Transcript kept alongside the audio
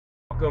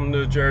Welcome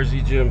to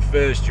Jersey Jim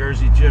Fish.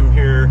 Jersey Jim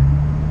here.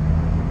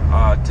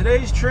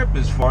 Today's trip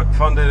is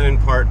funded in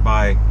part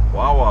by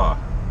Wawa,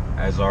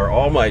 as are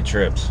all my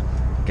trips.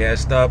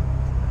 Gassed up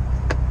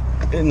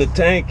in the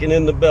tank and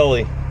in the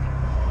belly.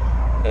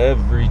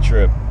 Every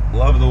trip.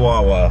 Love the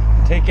Wawa.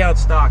 Take out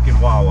stock in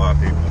Wawa,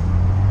 people.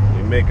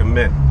 You make a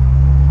mint.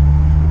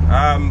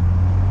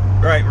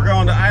 Right, we're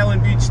going to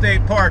Island Beach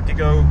State Park to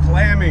go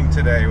clamming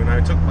today. When I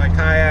took my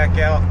kayak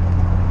out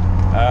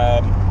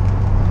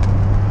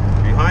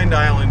behind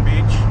Island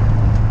Beach,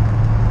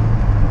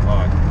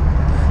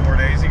 4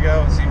 days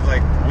ago, it seems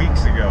like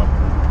weeks ago.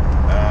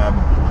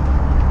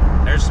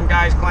 There's some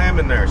guys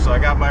clamming there, so I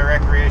got my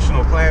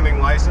recreational clamming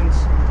license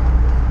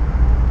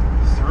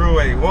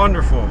through a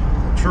wonderful,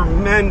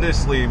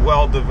 tremendously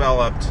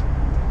well-developed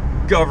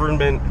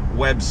government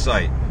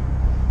website.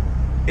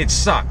 It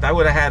sucked. I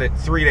would have had it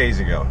 3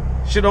 days ago.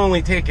 Should have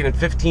only taken it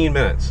 15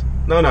 minutes.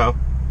 No.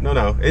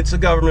 It's a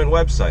government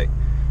website.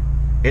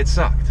 It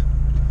sucked.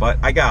 But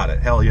I got it.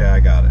 Hell yeah, I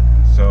got it.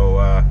 So,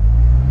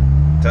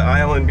 to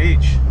Island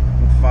Beach.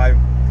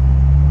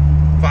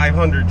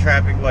 500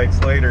 traffic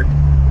lights later.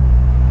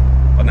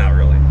 Well, not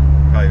really.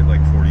 Probably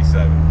like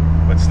 47.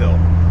 But still,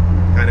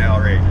 kind of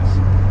outrageous.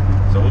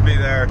 So we'll be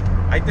there.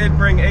 I did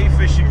bring a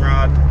fishing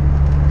rod,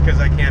 because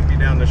I can't be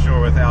down the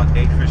shore without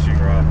a fishing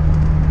rod.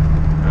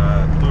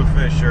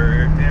 Bluefish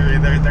are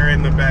they're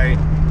in the bay.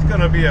 It's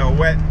gonna be a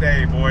wet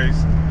day,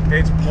 boys.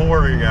 It's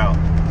pouring out,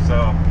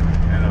 so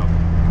you know,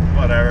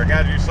 whatever.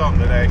 Gotta do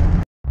something today.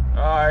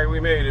 All right, we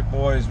made it,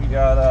 boys. We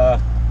got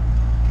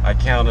I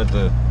counted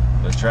the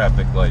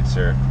traffic lights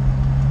here.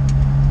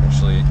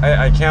 Actually,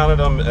 I counted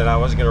them, and I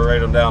wasn't gonna write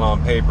them down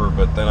on paper,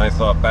 but then I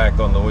thought back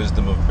on the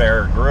wisdom of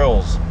Bear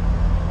Grylls,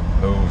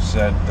 who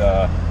said,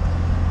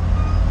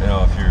 you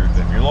know, if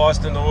you're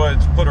lost in the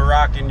woods, put a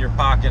rock in your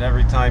pocket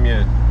every time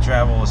you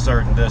travel a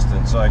certain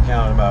distance. So I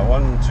counted about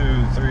 1,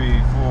 2,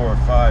 3, 4,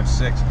 5,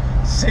 6,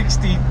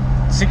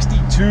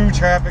 62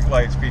 traffic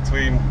lights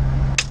between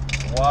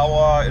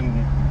Wawa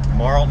and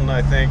Marlton,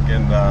 I think,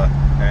 and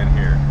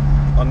here.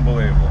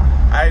 Unbelievable.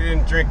 I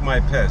didn't drink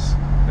my piss.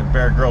 The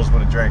Bear Grylls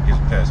would have drank his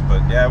piss,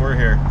 but yeah, we're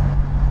here.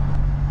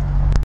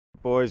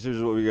 Boys, here's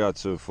what we got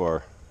so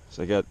far.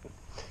 So I got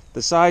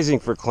the sizing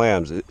for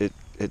clams.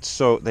 It's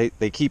so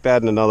they keep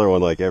adding another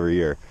one like every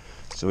year.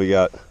 So we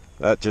got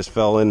that just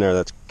fell in there.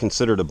 That's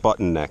considered a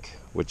button neck,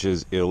 which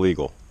is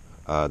illegal.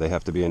 They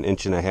have to be 1.5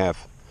 inches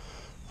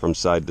from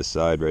side to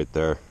side right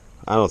there.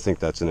 I don't think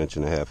that's 1.5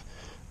 inches.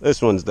 This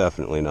one's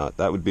definitely not.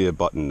 That would be a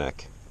button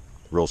neck,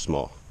 real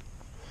small.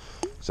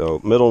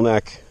 So middle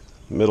neck,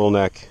 little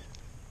neck,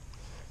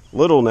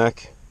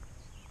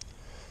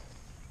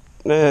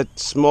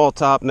 small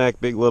top neck,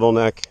 big little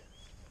neck,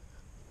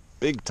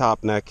 big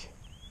top neck,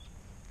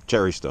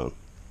 cherry stone.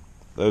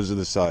 Those are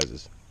the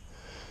sizes.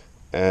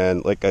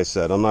 And like I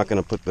said, I'm not going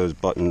to put those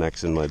button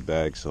necks in my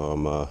bag, so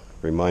I'm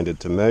reminded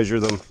to measure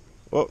them.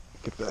 Oh,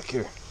 get back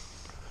here.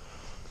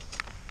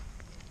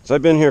 So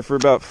I've been here for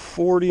about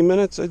 40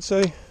 minutes, I'd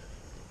say.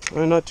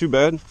 Not too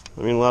bad.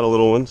 I mean, a lot of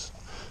little ones.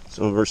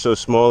 Some of them are so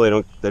small they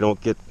don't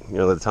get, you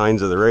know, the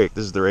tines of the rake.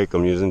 This is the rake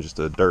I'm using, just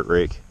a dirt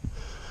rake.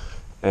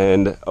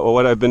 And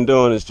what I've been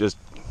doing is just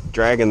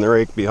dragging the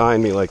rake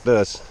behind me like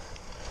this,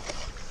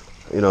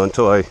 you know,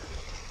 until I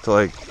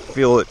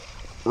feel it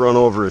run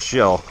over a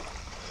shell.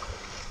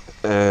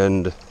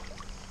 And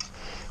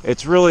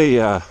it's really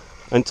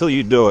until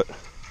you do it,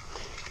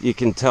 you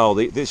can tell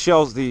the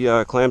shells,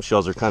 the clam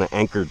shells are kind of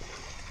anchored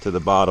to the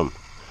bottom.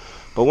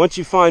 But once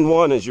you find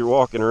one, as you're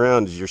walking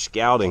around, as you're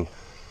scouting,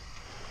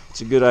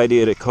 it's a good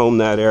idea to comb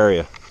that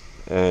area,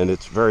 and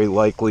it's very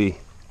likely,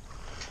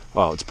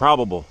 well, it's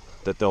probable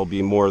that there'll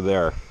be more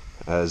there,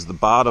 as the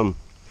bottom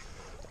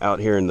out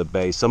here in the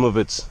bay, some of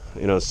it's,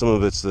 you know, some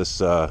of it's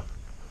this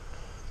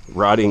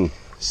rotting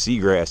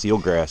seagrass,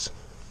 eelgrass,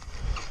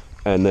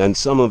 and then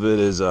some of it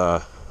is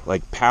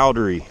like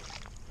powdery.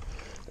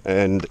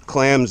 And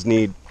clams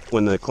need,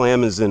 when the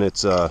clam is in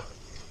its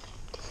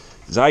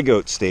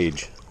zygote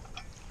stage,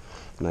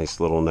 nice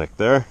little neck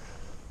there.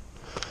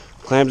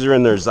 Clams are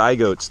in their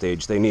zygote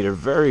stage. They need a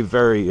very,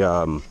 very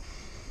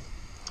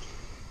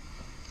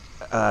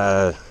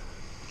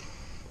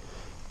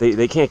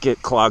they can't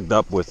get clogged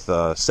up with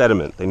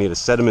sediment. They need a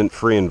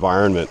sediment-free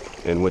environment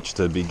in which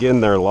to begin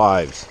their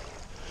lives.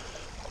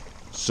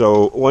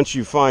 So once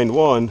you find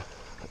one,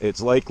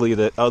 it's likely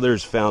that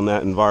others found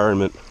that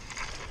environment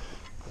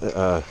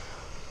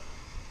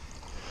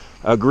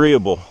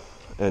agreeable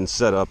and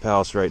set up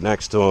house right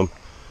next to them.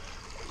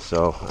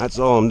 So that's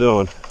all I'm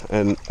doing.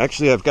 And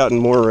actually, I've gotten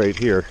more right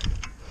here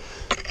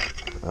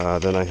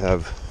than I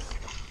have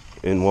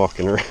in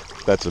walking around.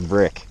 That's a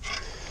brick.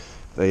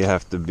 They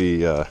have to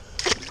be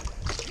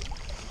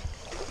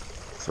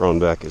thrown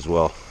back as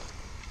well.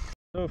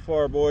 So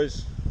far,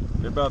 boys,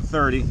 they're about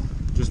 30.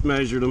 Just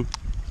measured them.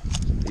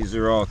 These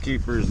are all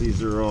keepers.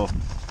 These are all,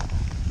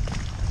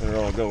 they're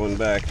all going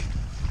back.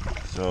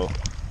 So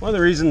one of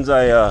the reasons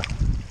I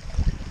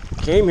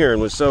came here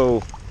and was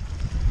so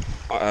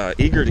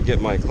eager to get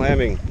my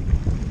clamming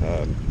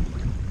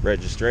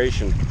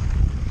registration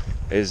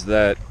is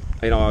that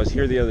I was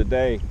here the other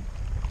day,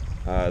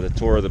 the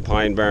tour of the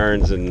Pine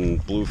Barrens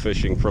and blue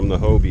fishing from the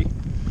Hobie,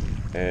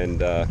 and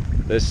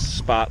this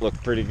spot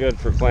looked pretty good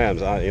for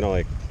clams.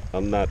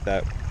 I'm not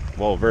that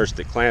well versed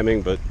at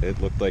clamming, but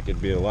it looked like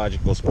it'd be a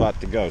logical spot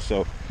to go.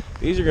 So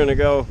these are going to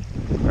go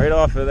right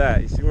off of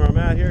that. You see where I'm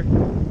at here?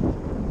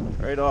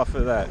 Right off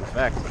of that. In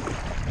fact,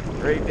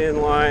 right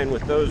in line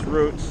with those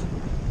roots.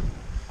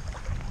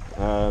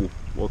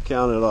 We'll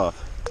count it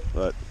off.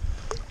 But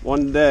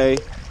one day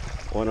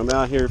when I'm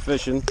out here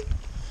fishing,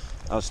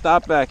 I'll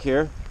stop back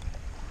here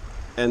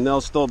and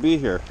they'll still be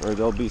here, or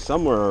they'll be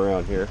somewhere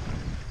around here.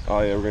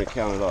 Oh yeah, we're gonna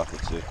count it off.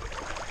 Let's see.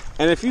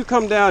 And if you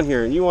come down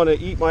here and you want to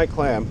eat my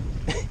clam,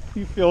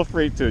 you feel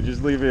free to.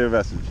 Just leave me a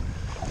message.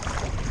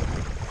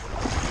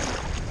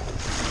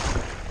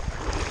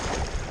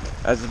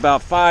 That's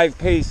about 5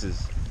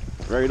 paces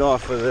right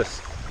off of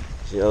this.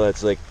 See how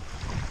that's like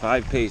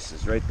 5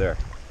 paces right there.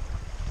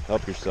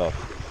 Help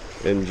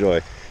yourself.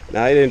 Enjoy.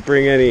 Now I didn't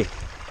bring any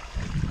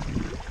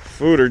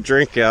food or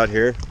drink out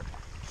here.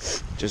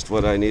 Just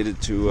what I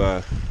needed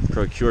to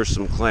procure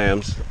some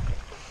clams.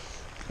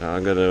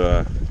 I'm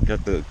gonna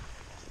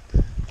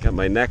got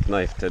my neck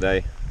knife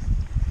today.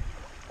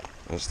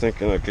 I was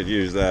thinking I could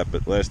use that,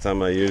 but last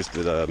time I used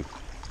it,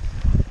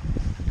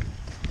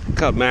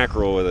 cut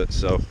mackerel with it.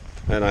 So,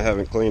 and I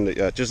haven't cleaned it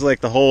yet. Just like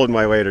the hole in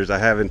my waders, I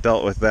haven't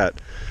dealt with that.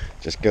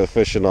 Just go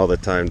fishing all the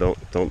time. Don't.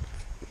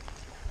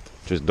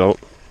 All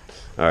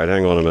right,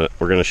 hang on a minute.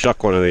 We're gonna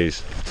shuck one of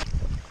these.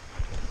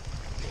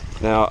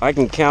 Now I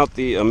can count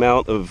the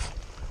amount of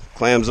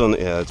clams on the,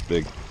 yeah, it's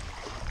big.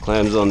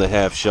 Clams on the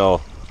half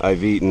shell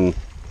I've eaten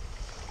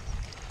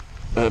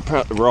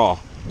raw,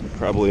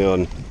 probably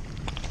on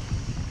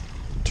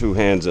 2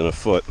 hands and a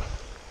foot.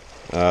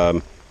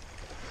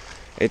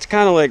 It's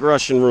kind of like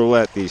Russian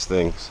roulette, these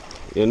things.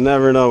 You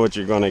never know what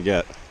you're gonna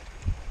get.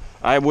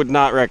 I would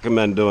not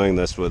recommend doing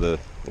this with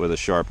a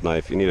sharp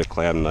knife. You need a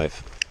clam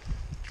knife.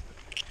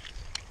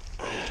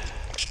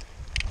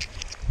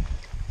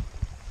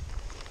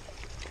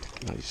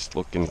 Nice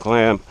looking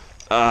clam.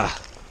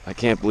 I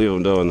can't believe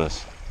I'm doing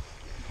this.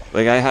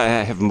 Like I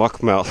have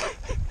muck mouth.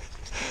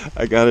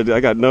 I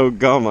got no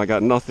gum. I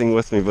got nothing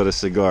with me but a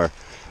cigar,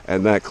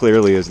 and that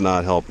clearly is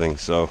not helping.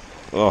 So,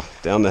 oh,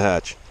 down the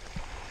hatch.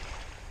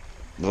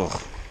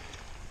 Ugh.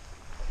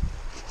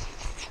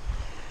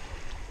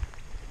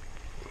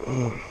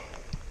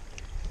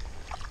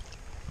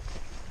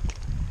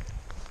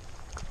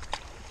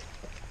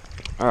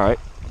 All right.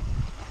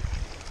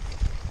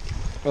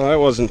 Well, that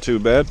wasn't too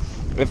bad.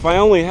 If I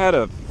only had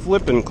a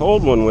flippin'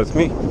 cold one with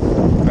me,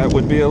 that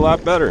would be a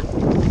lot better.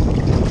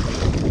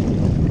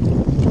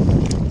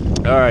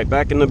 All right,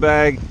 back in the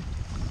bag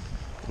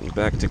and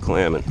back to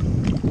clamming.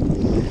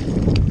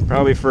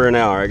 Probably for an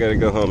hour. I gotta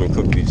go home and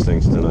cook these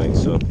things tonight,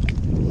 so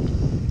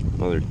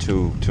another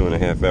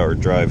 2.5 hour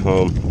drive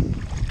home.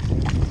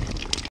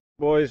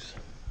 Boys,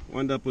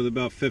 wound up with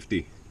about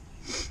 50,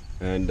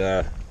 and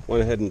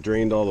went ahead and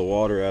drained all the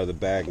water out of the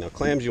bag. Now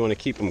clams, you want to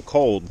keep them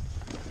cold,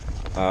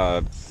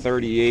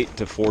 38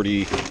 to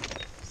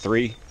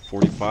 43,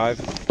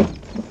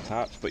 45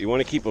 tops, but you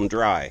want to keep them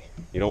dry.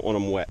 You don't want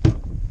them wet.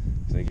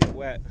 If they get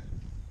wet,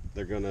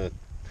 they're gonna,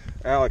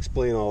 I'll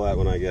explain all that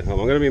when I get home.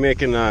 I'm gonna be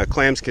making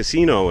Clams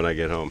Casino when I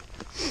get home,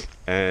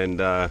 and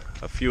a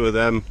few of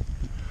them,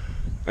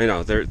 you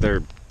know,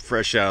 they're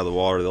fresh out of the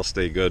water. They'll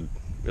stay good.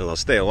 You know, they'll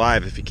stay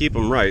alive if you keep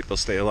them right. They'll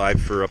stay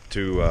alive for up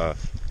to try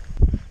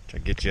to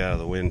get you out of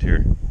the wind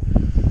here.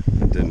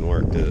 That didn't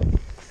work, did it?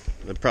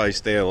 They'll probably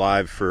stay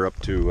alive for up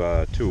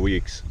to 2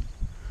 weeks.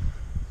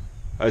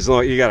 As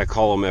long, you got to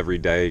call them every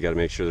day. You got to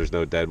make sure there's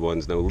no dead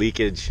ones, no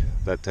leakage,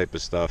 that type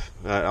of stuff.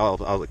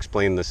 I'll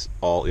explain this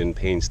all in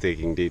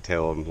painstaking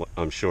detail,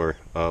 I'm sure,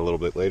 a little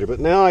bit later. But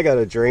now I got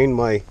to drain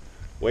my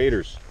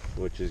waders,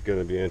 which is going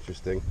to be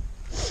interesting,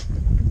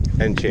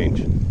 and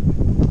change.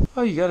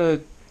 Oh, you got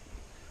a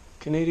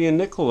Canadian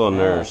nickel on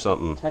there or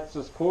something.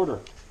 Texas quarter.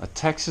 A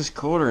Texas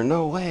quarter?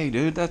 No way,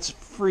 dude. That's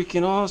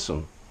freaking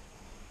awesome.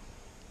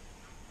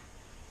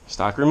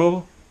 Stock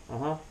removal?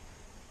 Uh-huh.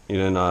 You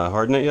didn't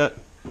harden it yet?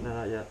 No,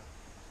 not yet.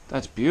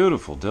 That's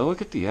beautiful, Dill.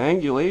 Look at the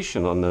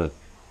angulation on the...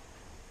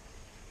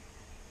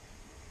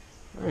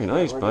 Very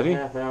nice, buddy. A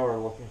half hour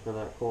looking for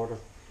that quarter.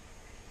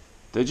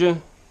 Did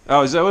you?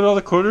 Oh, is that what all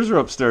the quarters are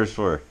upstairs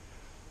for?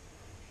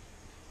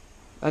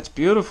 That's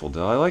beautiful,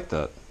 Dill. I like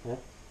that. Yeah.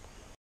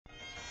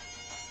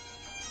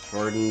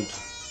 Hardened,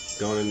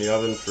 going in the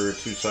oven for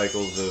 2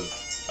 cycles of...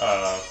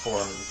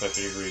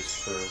 450 degrees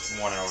for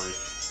 1 hour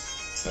each.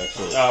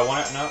 Excellent.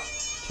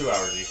 2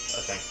 hours each,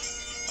 I think.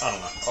 I don't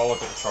know. I'll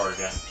look at the chart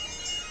again.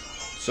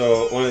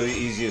 So, one of the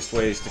easiest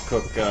ways to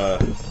cook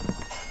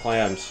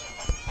clams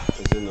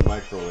is in the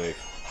microwave.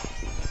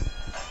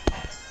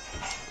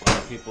 A lot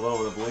of people don't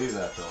want to believe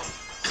that, though.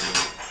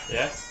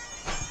 Yeah?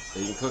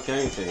 You can cook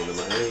anything,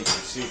 any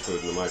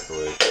seafood in the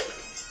microwave.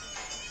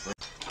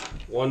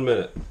 1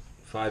 minute.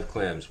 5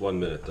 clams, 1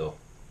 minute, though.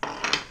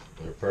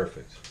 They're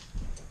perfect.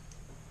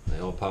 They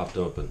all popped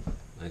open.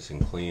 Nice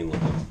and clean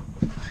looking.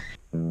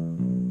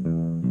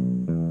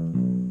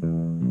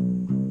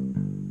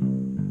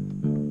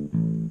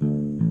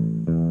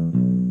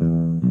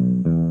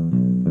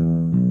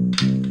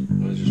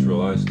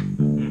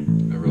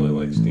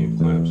 like steamed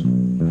clams.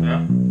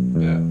 Yeah.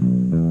 Yeah.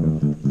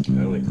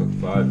 I only cook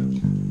 5.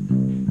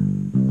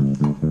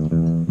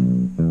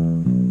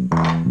 I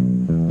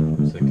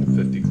was thinking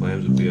 50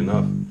 clams would be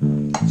enough.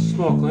 It's a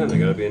small clam, they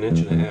gotta be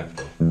 1.5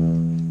 though.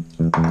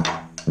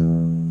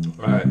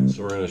 Alright,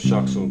 so we're gonna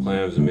shuck some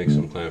clams and make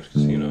some Clams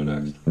Casino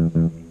next.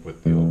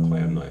 With the old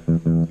clam knife.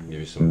 Give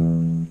you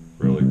some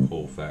really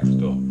cool facts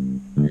though.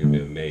 You're gonna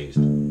be amazed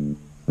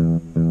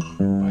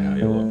by how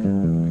you look.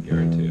 I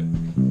guarantee it.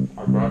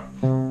 Okay.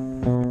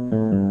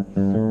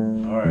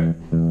 Alright.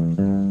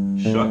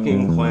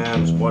 Shucking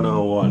Clams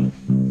 101.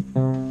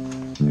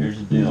 Here's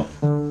the deal.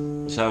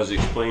 This how it was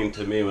explained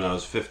to me when I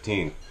was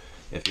 15.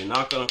 If you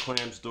knock on a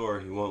clam's door,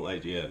 he won't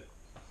let you in.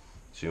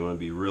 So you want to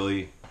be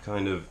really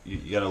kind of,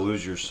 you gotta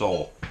lose your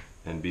soul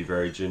and be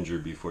very ginger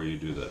before you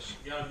do this.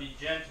 You gotta be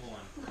gentle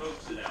and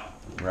coax it out.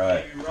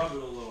 Right. Maybe rub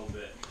it a little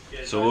bit.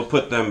 So we'll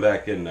put them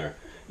back in there.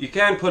 You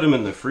can put them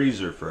in the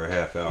freezer for a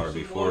half hour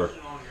before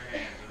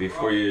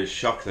you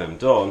shuck them.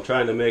 Duh, I'm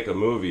trying to make a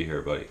movie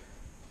here, buddy.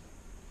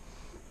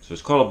 So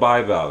it's called a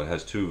bivalve. It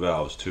has 2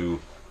 valves, 2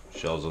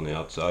 shells on the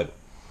outside.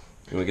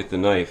 And we get the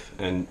knife,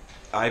 and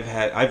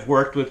I've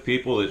worked with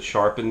people that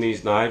sharpen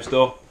these knives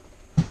though.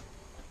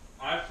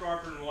 I've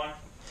sharpened one.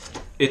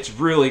 It's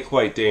really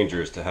quite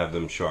dangerous to have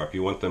them sharp.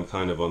 You want them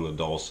kind of on the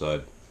dull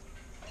side.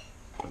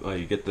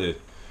 You get the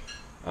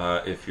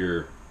if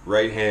you're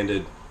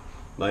right-handed,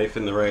 knife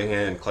in the right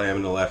hand, clam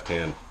in the left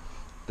hand.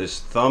 This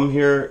thumb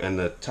here and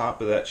the top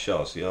of that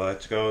shell, see how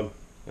that's going?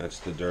 That's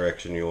the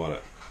direction you want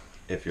it.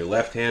 If you're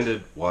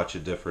left-handed, watch a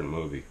different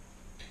movie.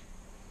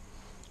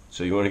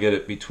 So you want to get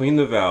it between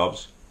the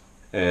valves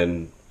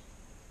and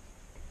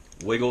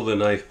wiggle the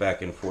knife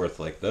back and forth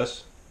like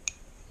this.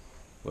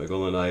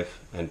 Wiggle the knife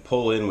and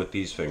pull in with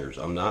these fingers.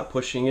 I'm not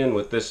pushing in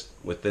with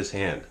this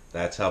hand.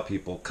 That's how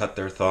people cut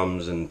their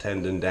thumbs and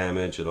tendon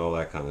damage and all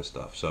that kind of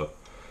stuff. So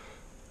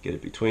get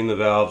it between the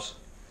valves,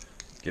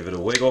 give it a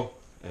wiggle,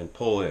 and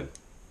pull in.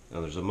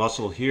 Now there's a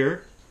muscle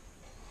here,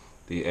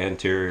 the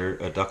anterior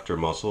adductor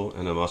muscle,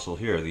 and a muscle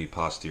here, the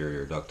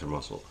posterior adductor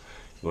muscle.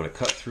 You want to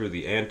cut through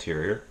the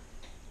anterior,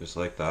 just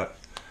like that.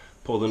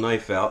 Pull the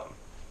knife out.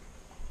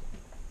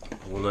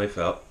 Pull the knife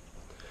out,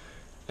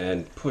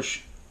 and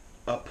push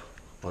up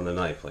on the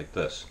knife like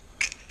this,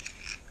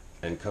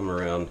 and come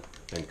around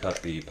and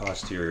cut the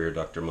posterior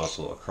adductor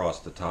muscle across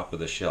the top of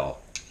the shell.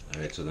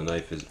 Alright, so the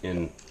knife is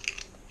in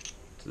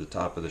to the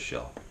top of the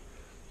shell.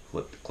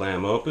 Flip the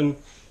clam open,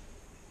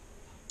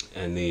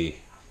 and the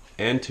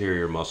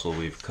anterior muscle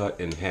we've cut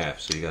in half.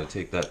 So you got to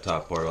take that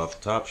top part off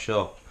the top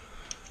shell.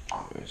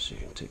 Alright, so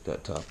you can take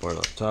that top part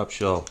off the top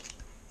shell,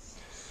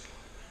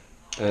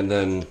 and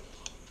then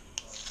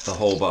the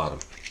whole bottom.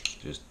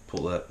 Just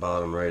pull that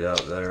bottom right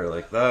out there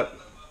like that.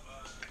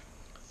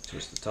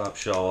 Just the top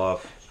shell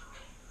off.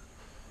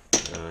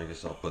 And I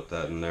guess I'll put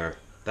that in there.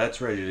 That's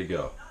ready to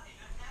go.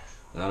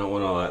 I don't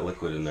want all that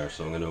liquid in there,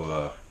 so I'm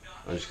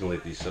just gonna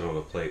let these sit on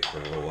a plate for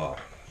a little while.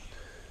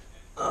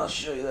 I'll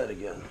show you that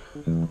again.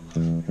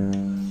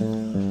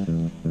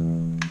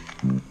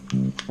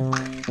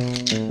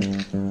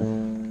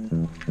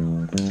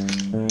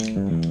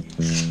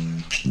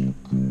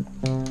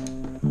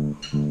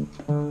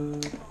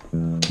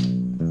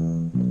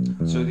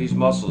 So these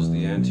muscles,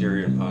 the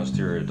anterior and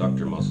posterior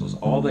adductor muscles,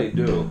 all they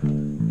do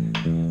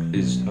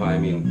is,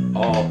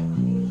 all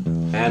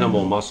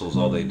animal muscles,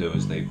 all they do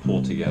is they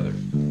pull together.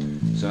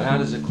 So how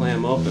does a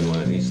clam open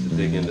when it needs to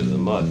dig into the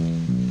mud?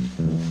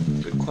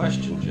 Good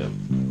question, Jim.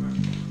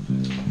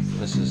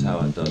 This is how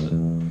it does it.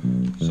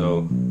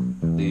 So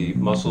the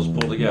muscles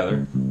pull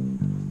together,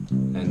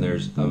 and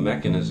there's a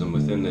mechanism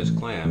within this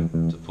clam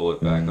to pull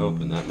it back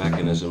open. That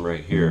mechanism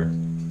right here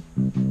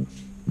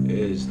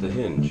is the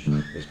hinge,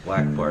 this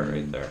black part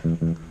right there.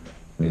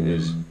 It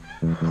is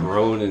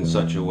grown in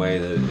such a way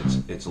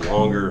that it's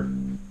longer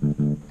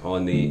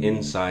on the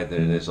inside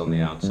than it is on the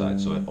outside,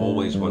 so it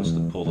always wants to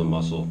pull the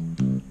muscle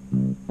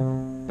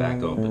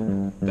back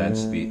open.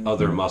 That's the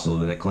other muscle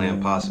that a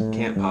clam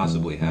can't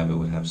possibly have. It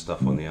would have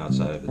stuff on the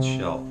outside of its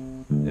shell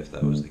if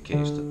that was the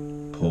case,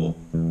 to pull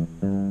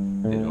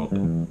it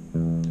open.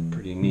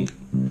 Pretty neat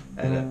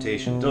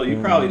adaptation. Dill, you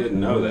probably didn't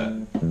know that.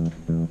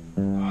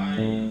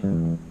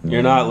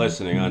 You're not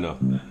listening, I know.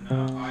 No,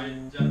 I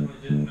definitely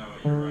didn't know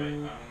it. You're right. I don't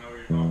know what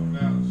you're talking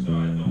about, so I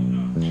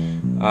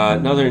don't know.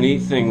 Another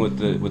neat thing with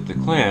the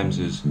clams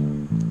is,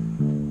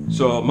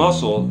 so a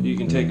mussel, you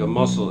can take a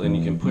mussel and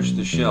you can push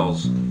the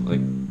shells,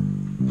 like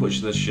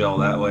push this shell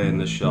that way and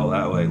this shell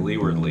that way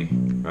leewardly,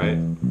 right?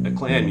 A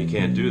clam, you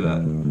can't do that,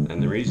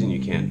 and the reason you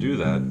can't do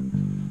that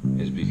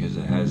is because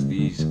it has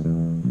these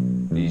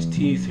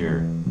teeth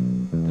here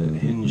that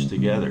hinge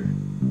together.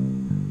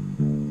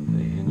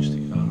 They hinge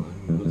together. Oh, let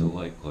me move the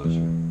light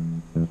closer.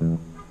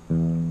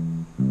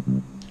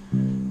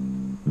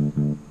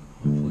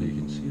 Hopefully you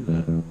can see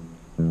that.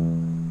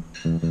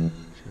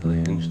 See how they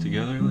hinge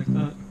together like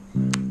that?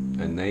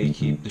 And they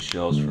keep the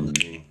shells from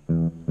being,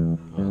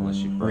 unless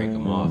you break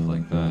them off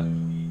like that,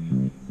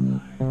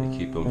 they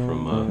keep them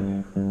from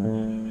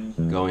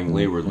going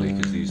leewardly,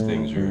 because these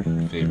things are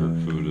favorite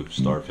food of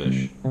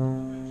starfish.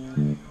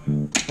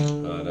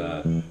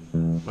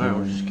 Alright,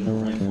 we're just gonna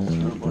rifle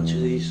through a bunch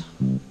of these.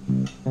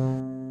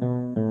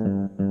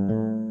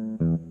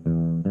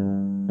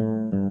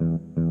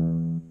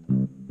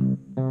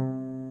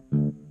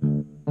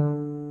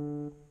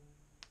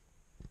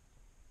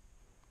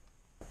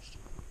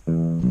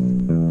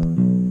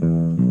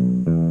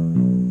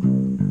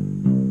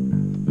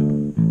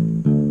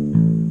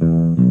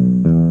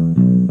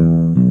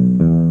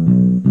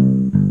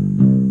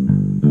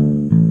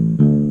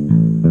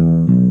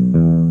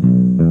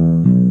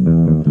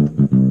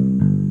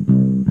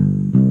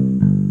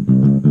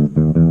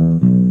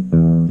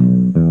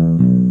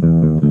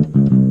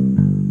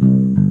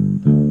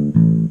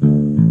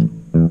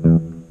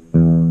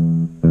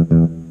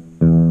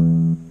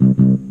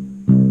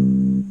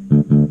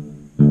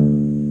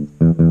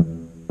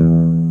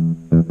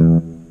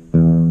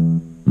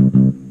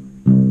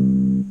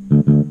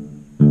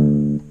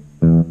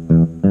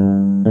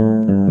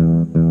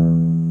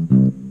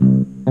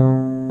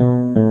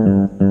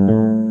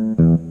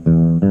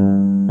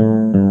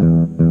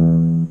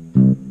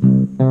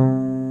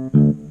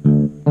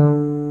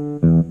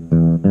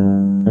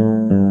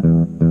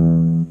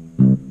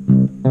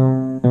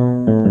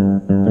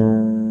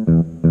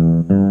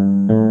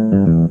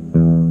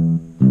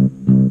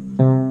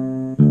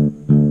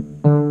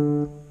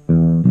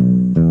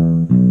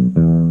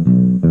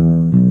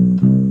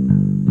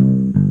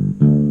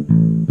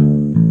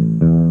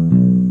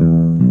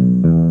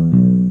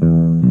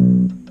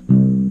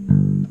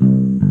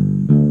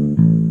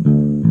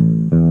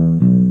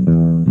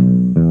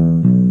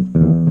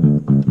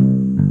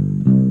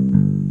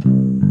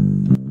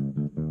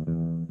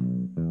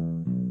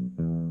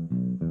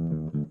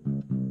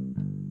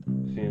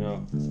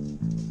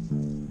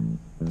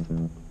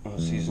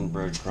 Seasoned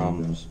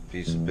breadcrumbs,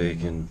 piece of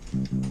bacon,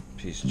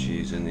 piece of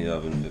cheese in the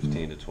oven,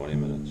 15 to 20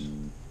 minutes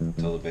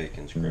until the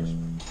bacon's crisp.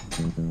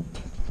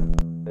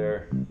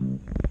 There,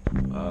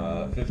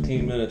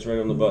 15 minutes right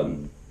on the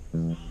button.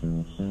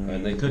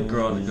 And they could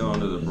go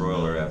into the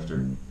broiler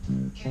after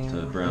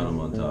to brown them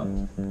on top.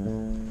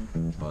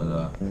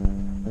 But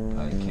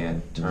I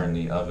can't turn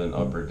the oven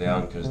up or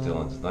down because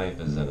Dylan's knife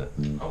is in it.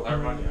 Oh, that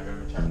reminds me, I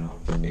gotta turn it off.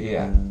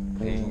 Yeah,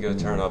 he can go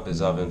turn up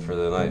his oven for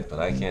the knife, but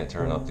I can't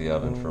turn up the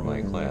oven for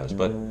my clams.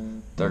 But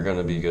they're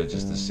gonna be good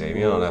just the same.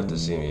 You don't have to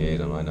see me eat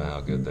them. I know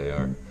how good they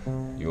are.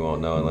 You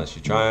won't know unless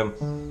you try them.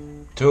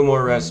 2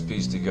 more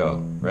recipes to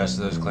go. Rest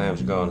of those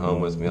clams are going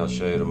home with me. I'll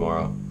show you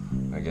tomorrow.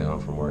 I get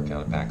home from work,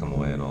 I pack them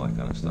away and all that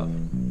kind of stuff.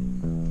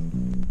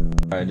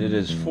 Alright, it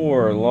is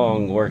 4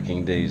 long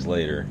working days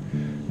later,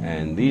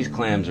 and these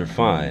clams are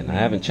fine. I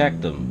haven't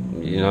checked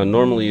them. You know,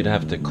 normally you'd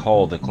have to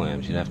call the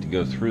clams. You'd have to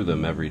go through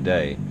them every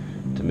day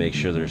to make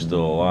sure they're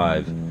still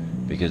alive,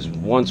 because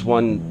once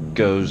one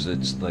goes,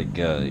 it's like,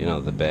 you know,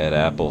 the bad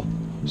apple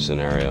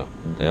scenario.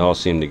 They all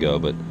seem to go,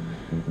 but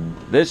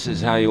this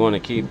is how you want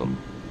to keep them.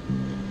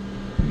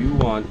 You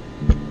want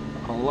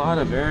a lot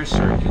of air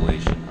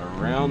circulation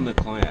around the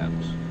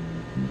clams.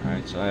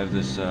 Alright, so I have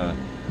this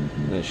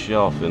this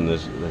shelf in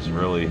this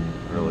really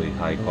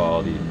high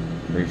quality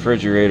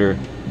refrigerator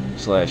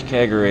slash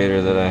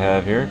kegerator that I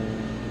have here,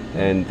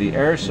 and the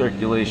air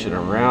circulation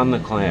around the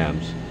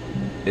clams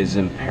is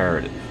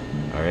imperative.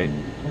 Alright,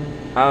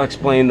 I'll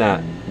explain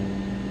that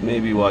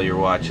maybe while you're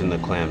watching the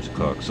clams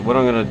cook. So what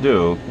I'm going to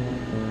do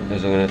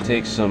is I'm going to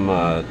take some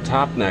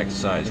top neck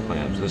size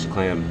clams, this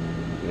clam,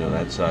 you know,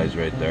 that size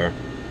right there.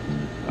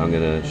 I'm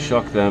going to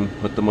shuck them,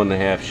 put them on the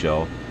half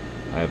shell.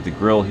 I have the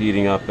grill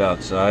heating up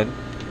outside,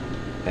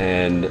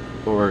 and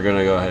we're going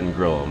to go ahead and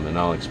grill them, and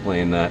I'll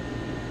explain that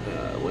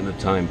when the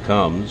time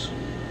comes.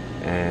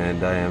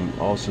 And I am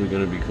also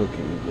going to be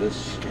cooking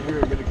this here.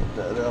 I'm going to get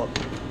that out.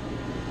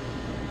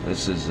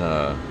 This is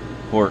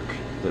pork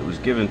that was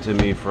given to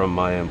me from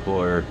my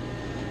employer.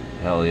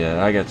 Hell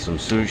yeah, I got some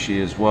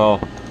sushi as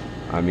well.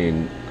 I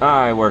mean,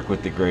 I work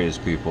with the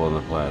greatest people on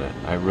the planet.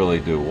 I really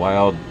do.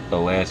 Wild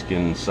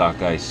Alaskan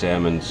sockeye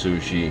salmon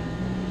sushi.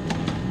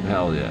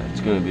 Hell yeah,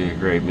 it's going to be a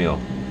great meal.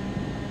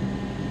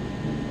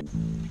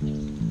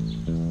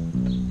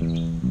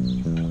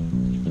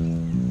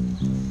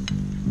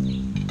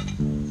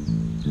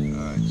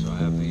 Alright, so I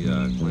have the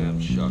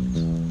clams shucked,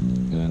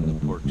 and the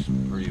pork's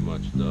pretty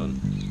much done.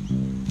 I'm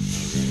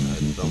going to go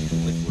ahead and dump the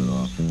liquid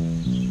off.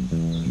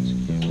 It's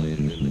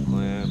accumulated in the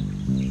clam.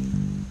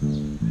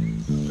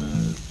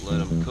 Let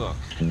them cook.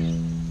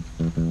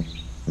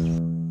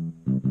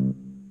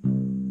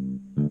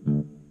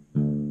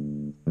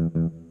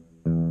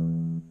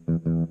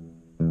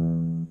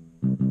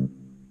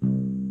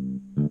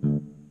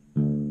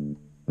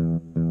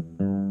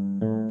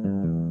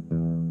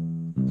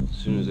 As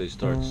soon as they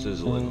start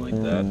sizzling like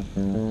that, I'm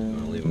going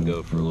to leave them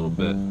go for a little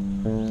bit,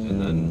 and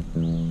then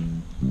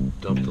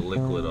dump the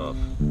liquid off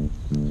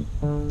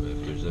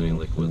if there's any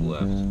liquid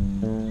left.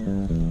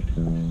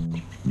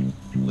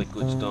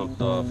 Liquid's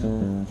dumped off.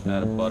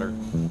 Add of butter.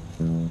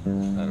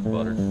 Add of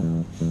butter.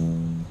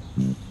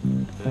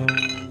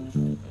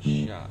 And a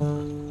shot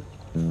of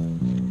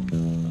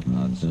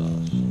hot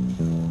sauce.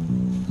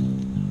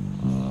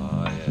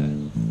 Oh yeah.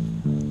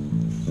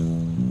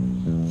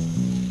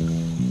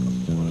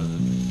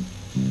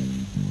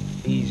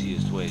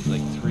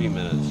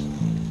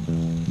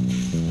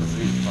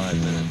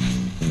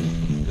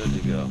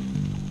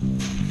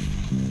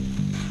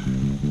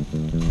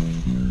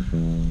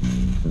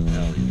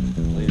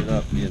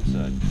 the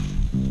inside.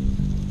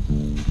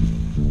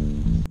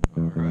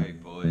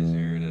 Alright boys,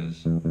 here it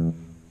is.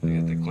 We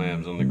got the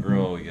clams on the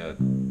grill, we got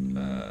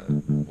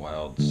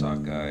wild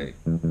sockeye,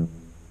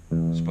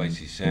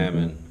 spicy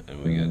salmon,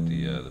 and we got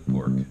the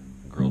pork,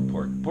 grilled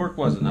pork. Pork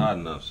wasn't hot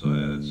enough, so I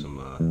added some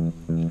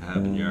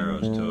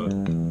habaneros to it.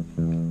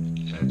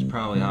 It's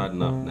probably hot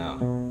enough now.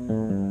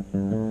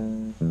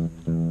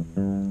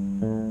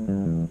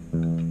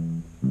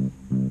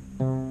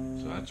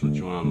 So that's what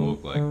you want them to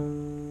look like. A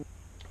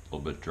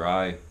little bit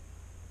dry,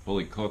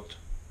 fully cooked.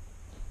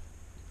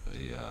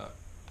 The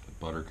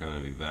butter kind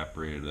of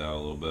evaporated out a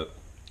little bit.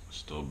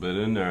 Still a bit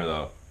in there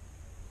though.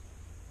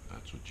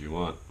 That's what you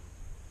want.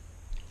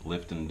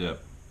 Lift and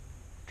dip.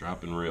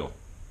 Drop and reel.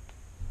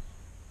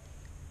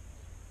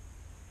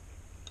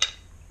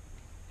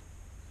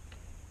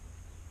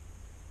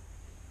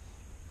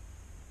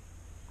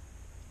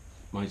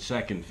 My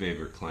second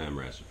favorite clam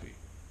recipe.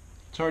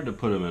 It's hard to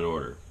put them in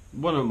order.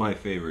 One of my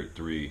favorite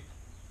 3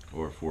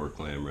 or 4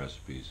 clam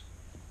recipes.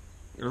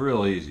 They're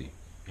real easy.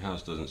 Your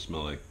house doesn't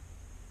smell like,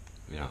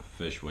 you know,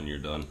 fish when you're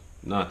done.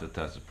 Not that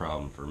that's a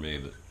problem for me,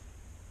 but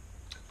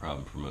a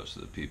problem for most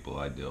of the people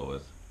I deal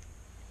with.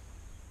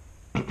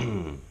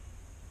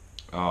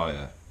 Oh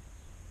yeah.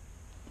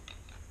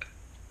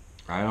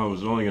 I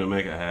was only gonna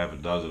make a half a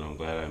dozen. I'm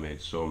glad I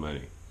made so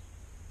many.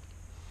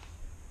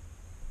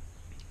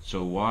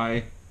 So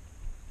why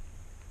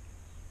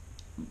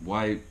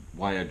do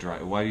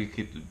you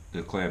keep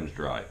the clams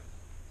dry?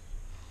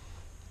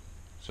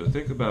 So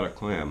think about a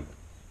clam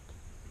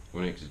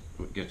when it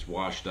gets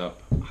washed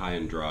up high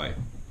and dry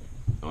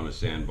on a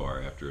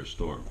sandbar after a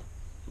storm,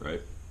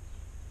 right?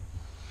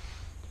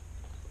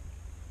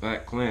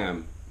 That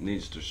clam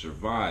needs to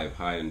survive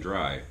high and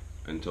dry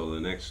until the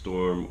next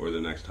storm or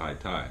the next high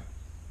tide.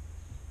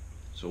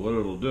 So what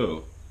it'll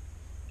do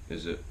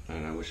is and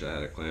I wish I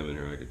had a clam in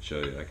here I could show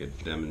you, I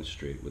could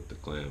demonstrate with the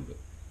clam, but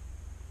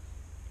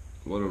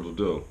what it'll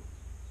do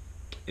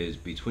is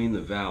between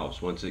the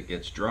valves, once it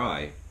gets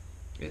dry,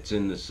 it's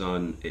in the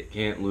sun, it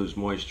can't lose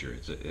moisture.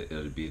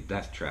 It'll be a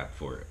death trap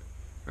for it,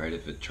 right?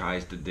 If it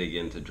tries to dig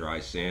into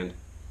dry sand,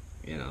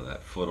 you know,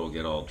 that foot will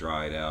get all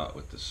dried out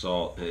with the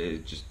salt.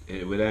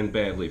 It would end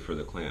badly for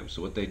the clam.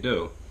 So what they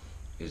do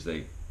is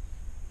they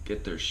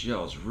get their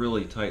shells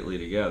really tightly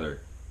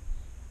together,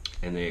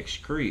 and they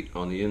excrete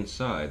on the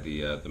inside,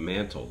 the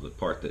mantle, the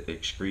part that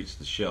excretes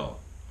the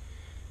shell.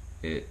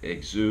 It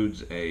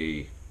exudes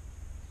a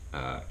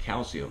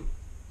calcium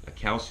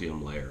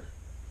layer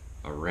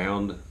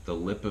around the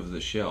lip of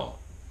the shell,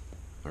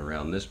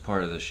 around this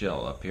part of the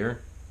shell up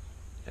here,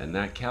 and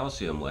that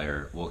calcium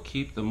layer will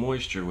keep the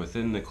moisture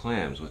within the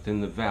clams,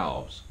 within the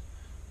valves,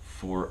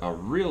 for a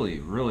really,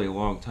 really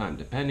long time,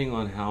 depending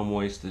on how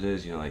moist it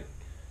is. You know, like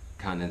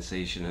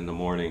condensation in the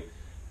morning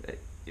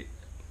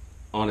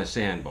on a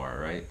sandbar,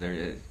 right?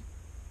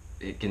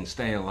 It can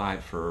stay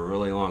alive for a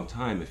really long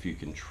time if you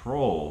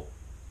control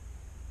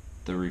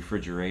the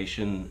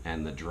refrigeration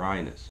and the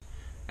dryness.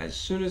 As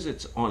soon as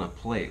it's on a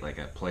plate, like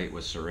a plate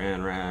with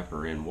saran wrap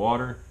or in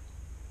water,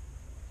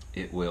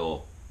 it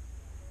will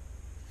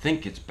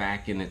think it's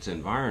back in its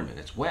environment.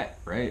 It's wet,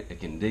 right? It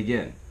can dig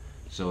in.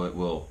 So it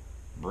will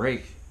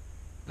break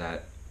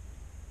that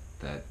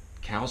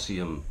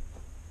calcium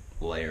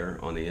layer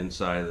on the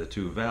inside of the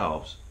 2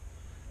 valves.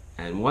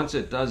 And once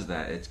it does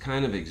that, it's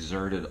kind of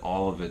exerted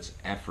all of its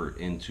effort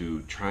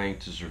into trying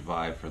to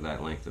survive for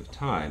that length of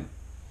time.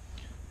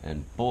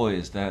 And boy,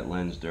 is that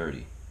lens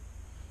dirty.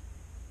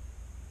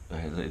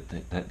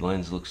 That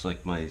lens looks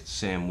like my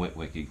Sam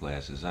Witwicky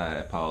glasses. I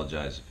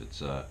apologize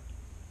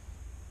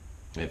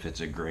if it's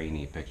a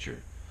grainy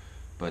picture,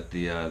 but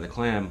the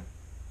clam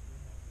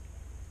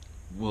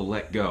will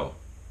let go,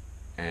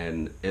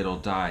 and it'll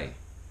die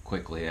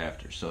quickly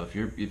after. So if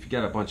you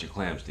got a bunch of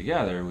clams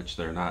together, which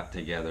they're not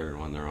together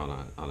when they're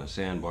on a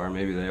sandbar,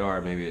 maybe they are,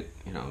 maybe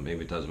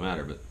it doesn't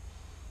matter, but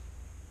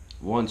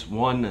once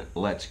one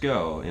lets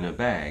go in a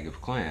bag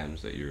of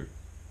clams that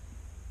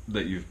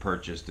you've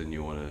purchased and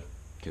you want to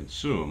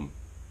consume,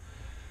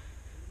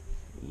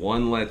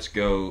 one lets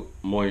go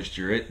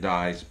moisture, it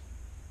dies,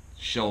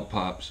 shell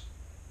pops,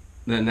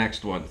 the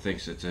next one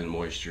thinks it's in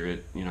moisture,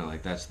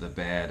 like that's the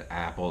bad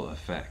apple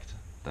effect.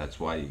 That's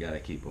why you got to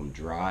keep them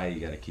dry, you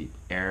got to keep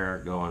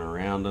air going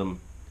around them,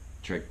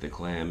 trick the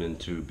clam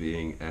into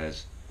being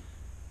as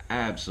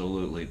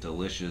absolutely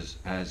delicious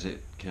as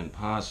it can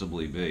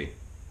possibly be.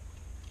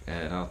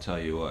 And I'll tell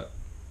you what,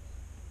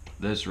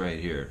 this right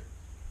here,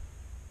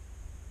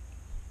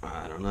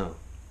 I don't know,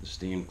 the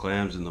steamed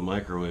clams in the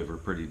microwave are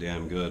pretty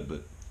damn good,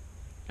 but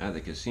at the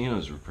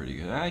casinos were pretty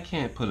good. I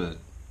can't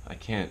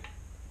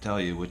tell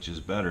you which is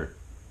better.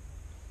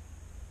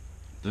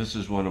 This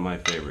is one of my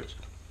favorites.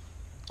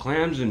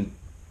 Clams and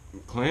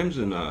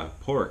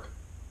pork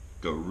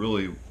go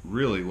really,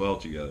 really well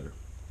together.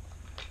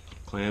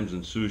 Clams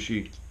and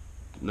sushi,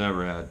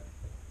 never had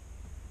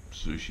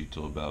sushi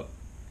till about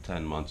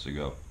 10 months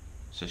ago.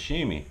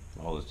 Sashimi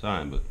all the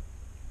time, but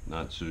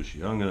not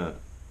sushi. I'm gonna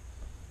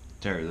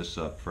tear this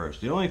up first.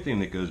 The only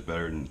thing that goes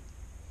better than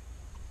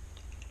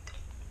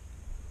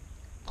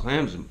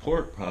clams and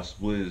pork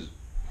possibly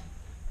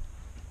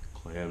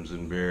Clams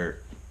and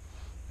beer.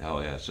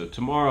 Hell yeah. So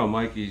tomorrow,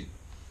 Mikey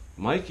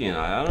and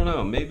I don't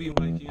know, maybe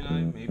Mikey and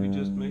I, maybe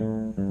just me,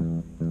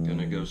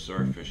 gonna go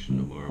surf fishing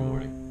tomorrow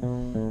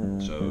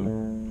morning.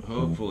 So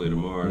hopefully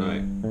tomorrow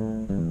night,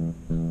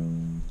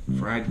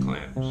 fried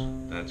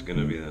clams. That's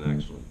gonna be the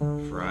next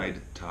one.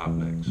 Fried top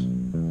necks.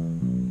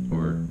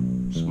 Or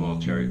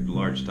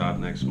large top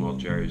necks, small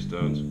cherry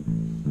stones.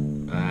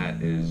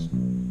 That is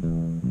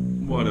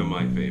one of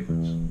my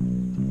favorites.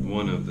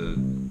 One of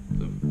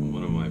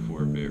my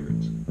 4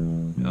 favorites.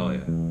 Hell yeah.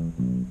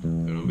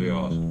 Gonna be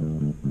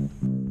awesome.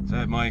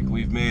 That's it, Mike.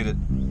 We've made it.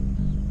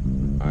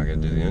 I gotta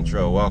do the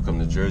intro. Welcome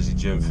to Jersey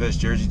Jim Fish.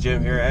 Jersey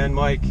Jim here and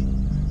Mike.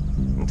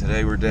 And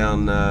today we're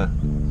down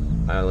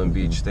Island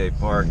Beach State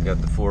Park.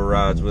 Got the 4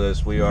 rods with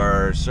us. We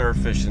are surf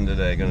fishing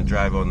today. Gonna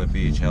drive on the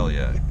beach. Hell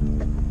yeah.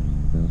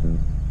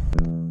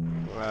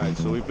 Alright,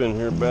 so we've been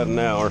here about an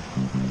hour.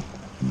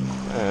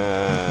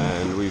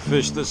 And we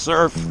fished the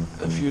surf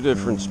a few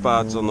different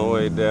spots on the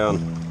way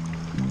down.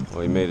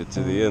 We made it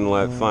to the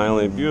inlet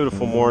finally.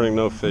 Beautiful morning,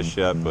 no fish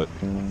yet, but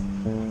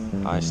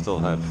I still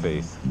have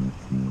faith.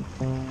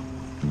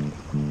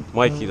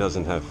 Mikey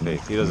doesn't have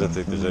faith. He doesn't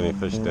think there's any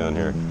fish down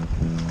here.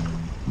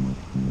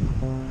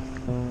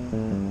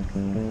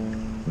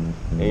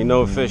 Ain't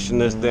no fish in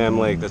this damn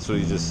lake. That's what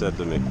he just said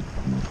to me.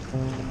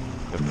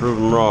 I've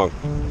proven him wrong.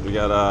 We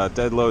got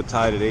dead low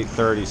tide at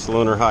 8:30.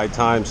 Salooner high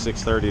time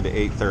 6:30 to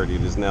 8:30.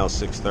 It is now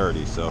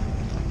 6:30, so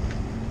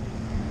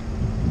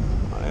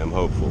I am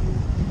hopeful.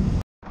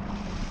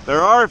 There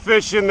are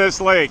fish in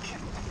this lake.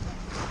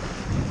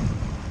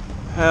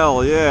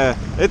 Hell yeah.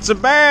 It's a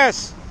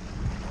bass.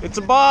 It's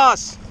a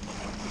boss.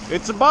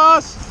 It's a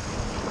boss.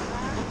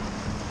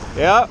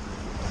 Yep.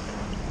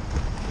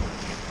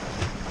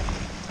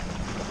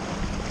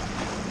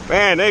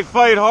 Man, they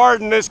fight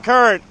hard in this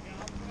current.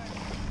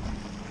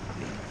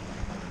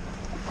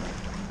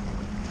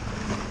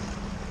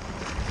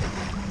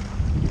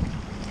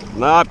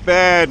 Not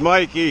bad,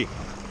 Mikey.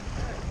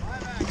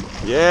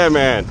 Yeah,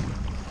 man.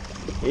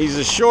 He's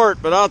a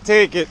short, but I'll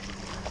take it.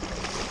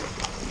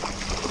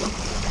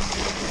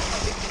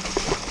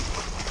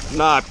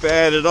 Not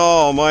bad at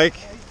all, Mike.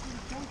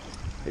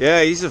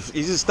 Yeah, he's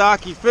a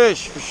stocky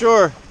fish for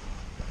sure.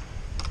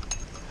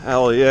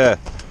 Hell yeah.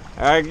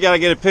 I gotta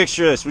get a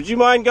picture of this. Would you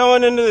mind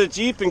going into the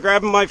Jeep and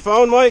grabbing my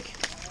phone, Mike?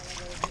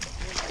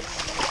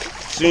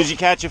 As soon as you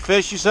catch a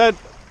fish, you said?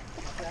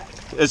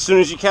 As soon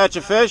as you catch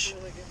a fish?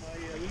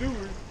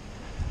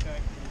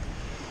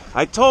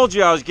 I told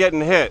you I was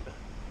getting hit.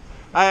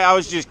 I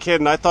was just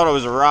kidding. I thought it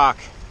was a rock,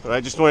 but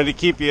I just wanted to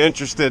keep you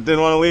interested.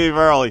 Didn't want to leave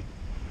early.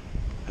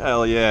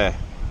 Hell yeah.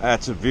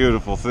 That's a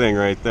beautiful thing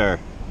right there.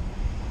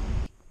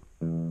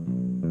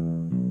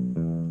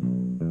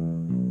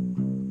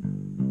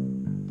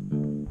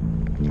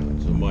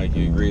 So Mike,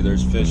 you agree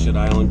there's fish at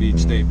Island Beach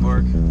State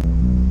Park?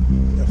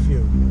 A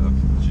few.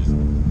 Just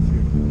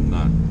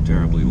not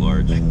terribly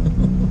large.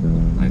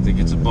 I think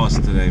it's a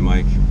bust today,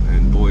 Mike.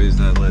 And boy, is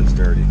that lens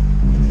dirty.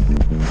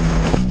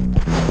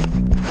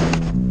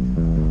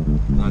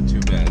 Not too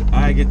bad.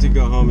 I get to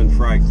go home and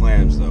fry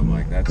clams though,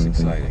 Mike. That's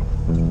exciting.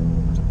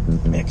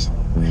 Excellent.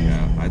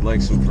 Yeah, I'd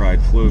like some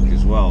fried fluke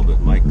as well,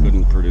 but Mike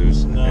couldn't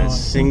produce a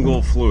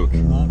single fluke.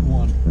 Not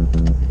one.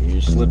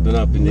 You're slipping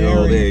up in your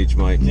old age,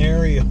 Mike.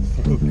 Nary a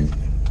fluke.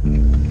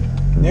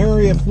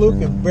 Nary a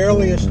fluke and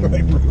barely a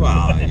striper.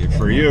 Well,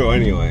 for you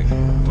anyway.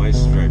 My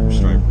striper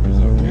is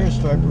okay. Your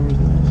striper was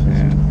nice.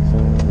 Yeah.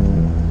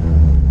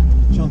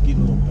 Chunky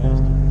little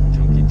bastard.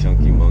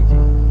 Chunky monkey.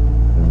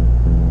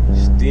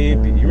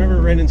 Stimpy. You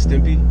remember Ren and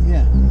Stimpy?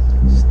 Yeah.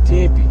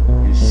 Stimpy,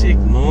 you sick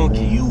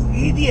monkey. You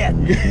idiot.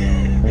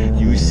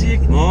 You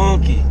sick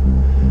monkey.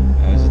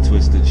 That was a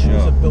twisted show. That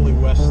was a Billy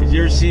West. Did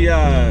you ever see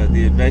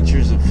The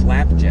Adventures of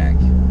Flapjack?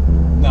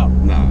 No.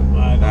 No.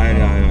 I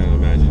don't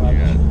imagine you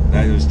had.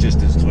 That was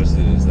just as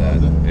twisted as that.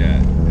 Was it?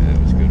 Yeah, it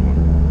was a good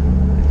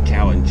one.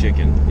 Cow and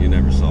Chicken. You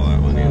never saw that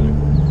one either.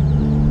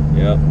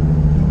 Yep.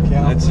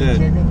 Cow That's and it.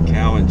 chicken?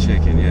 Cow and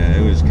Chicken. Yeah,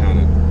 it was kind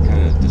of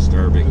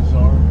disturbing.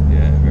 Bizarre.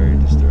 Yeah, very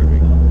disturbing.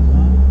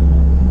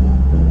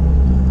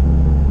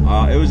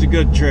 It was a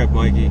good trip,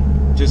 Mikey.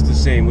 Just the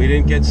same. We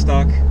didn't get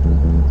stuck.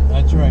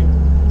 That's right.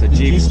 The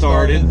Jeep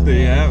started.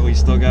 Yeah, we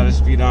still got a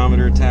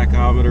speedometer,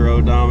 tachometer,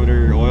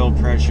 odometer, oil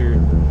pressure.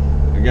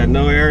 We got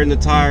no air in the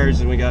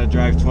tires, and we got to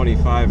drive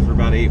 25 for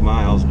about 8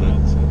 miles, but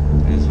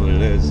it is what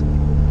it is.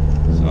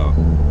 So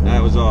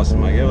that was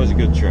awesome, Mike. It was a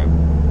good trip.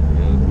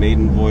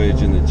 Maiden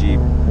voyage in the Jeep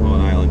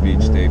on Island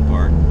Beach State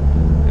Park.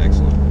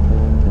 Excellent.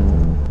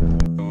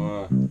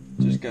 So,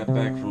 just got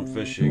back from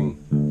fishing.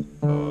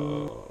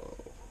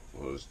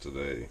 What was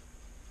today?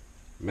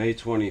 May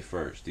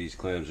 21st. These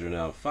clams are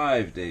now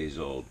 5 days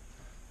old,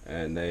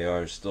 and they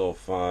are still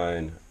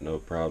fine. No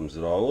problems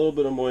at all. A little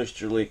bit of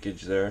moisture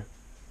leakage there,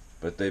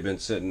 but they've been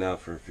sitting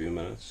out for a few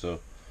minutes. So,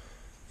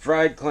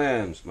 fried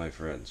clams, my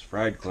friends.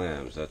 Fried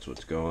clams. That's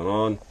what's going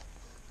on.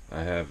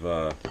 I have,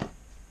 well,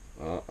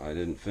 I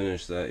didn't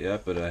finish that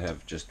yet, but I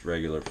have just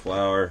regular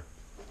flour.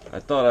 I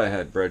thought I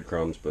had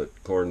breadcrumbs, but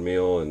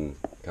cornmeal and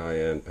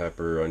cayenne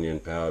pepper, onion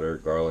powder,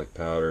 garlic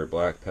powder,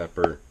 black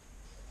pepper,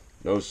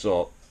 no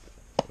salt.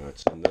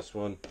 That's in this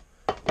one.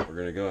 We're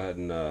gonna go ahead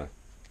and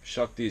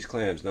shuck these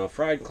clams. Now,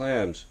 fried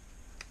clams,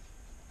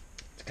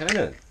 it's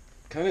kind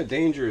of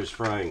dangerous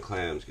frying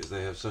clams because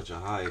they have such a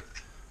high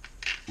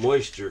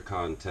moisture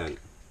content.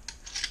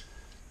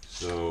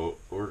 So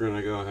we're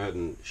gonna go ahead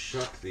and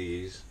shuck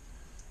these,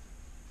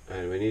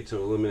 and we need to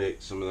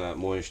eliminate some of that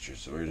moisture.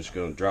 So we're just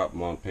gonna drop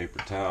them on paper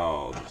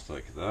towel, just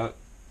like that.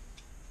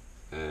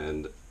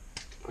 And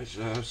I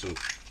should have some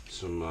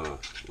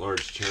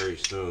large cherry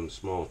stone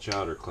small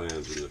chowder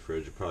clams in the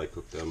fridge. I'll probably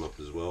cook them up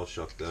as well,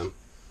 shuck them.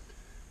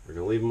 We're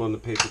gonna leave them on the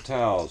paper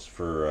towels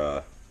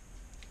for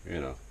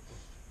 10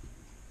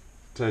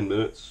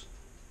 minutes.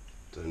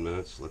 10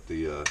 minutes. Let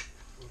the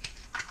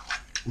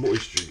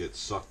moisture get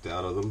sucked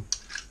out of them.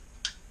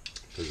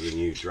 Because when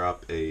you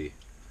drop a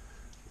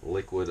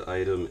liquid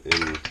item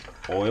in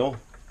oil,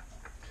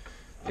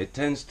 it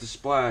tends to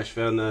splash.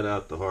 Found that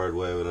out the hard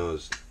way when I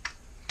was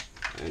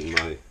in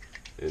my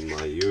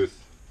youth.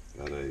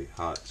 Got a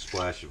hot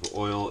splash of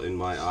oil in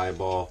my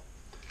eyeball.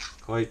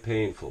 Quite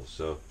painful.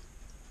 So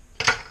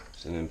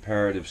it's an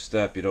imperative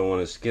step. You don't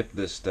want to skip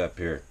this step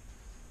here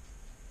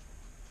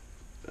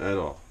at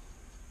all.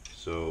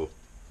 So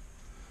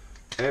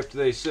after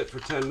they sit for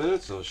 10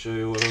 minutes, I'll show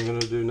you what I'm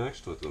going to do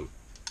next with them.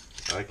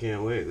 I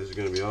can't wait. This is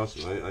going to be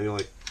awesome. I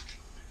like,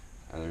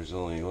 there's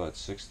only, what,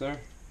 6 there?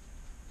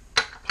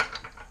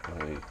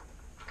 Only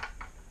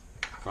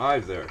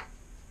 5 there.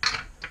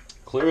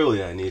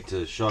 Clearly I need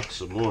to shuck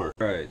some more.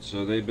 Alright,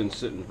 so they've been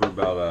sitting for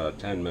about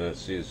 10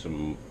 minutes. See,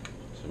 some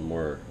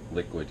more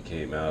liquid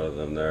came out of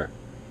them there.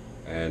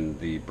 And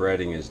the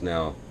breading is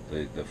now,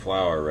 the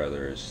flour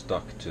rather, is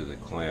stuck to the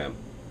clam.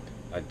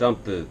 I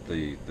dumped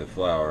the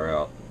flour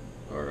out,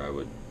 or I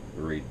would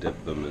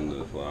re-dip them into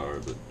the flour,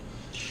 but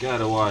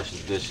gotta wash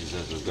the dishes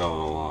as we're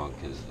going along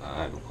because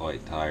I'm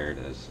quite tired.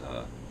 As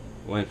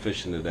went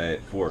fishing today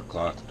at 4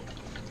 o'clock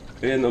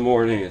in the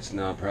morning. It's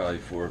now probably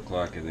 4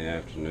 o'clock in the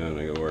afternoon.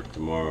 I go work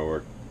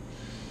tomorrow.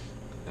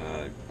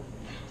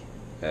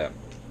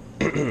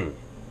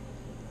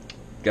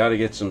 Gotta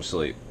get some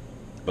sleep.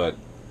 But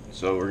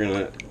so we're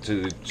gonna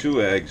do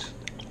 2 eggs.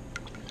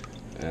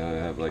 And I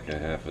have like a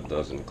half a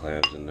dozen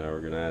clams in there.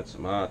 We're gonna add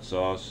some hot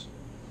sauce.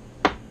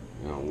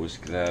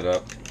 Whisk that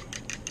up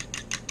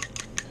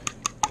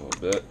a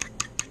little bit,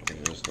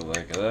 just a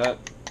like of that,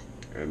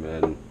 and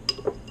then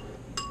the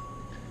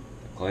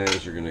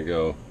clams are gonna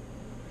go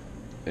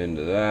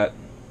into that,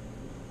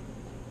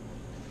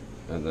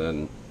 and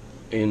then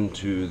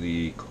into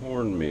the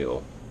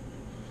cornmeal,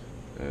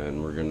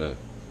 and we're gonna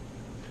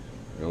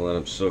let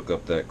them soak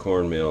up that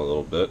cornmeal a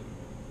little bit.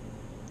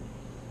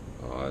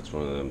 Oh, that's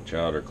one of them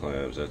chowder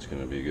clams. That's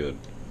gonna be good.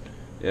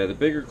 Yeah, the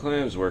bigger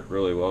clams work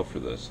really well for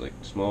this. Like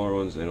smaller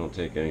ones, they don't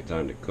take any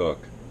time to cook.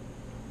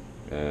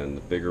 And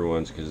the bigger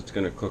ones, because it's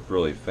going to cook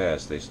really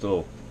fast, they're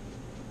still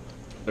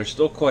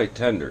quite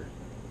tender.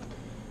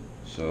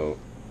 So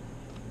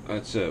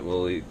that's it.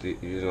 We'll eat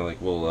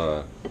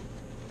we'll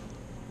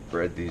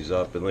bread these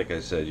up, and like I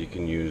said, you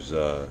can use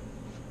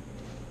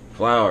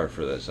flour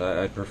for this.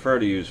 I prefer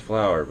to use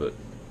flour, but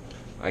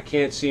I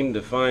can't seem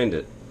to find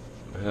it.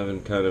 I'm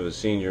having kind of a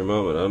senior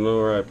moment. I don't know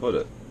where I put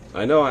it.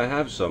 I know I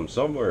have some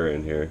somewhere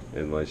in here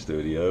in my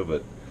studio,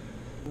 but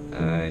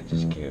I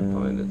just can't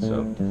find it.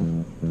 So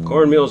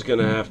cornmeal's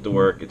gonna have to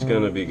work. It's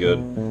gonna be good,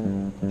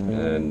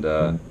 and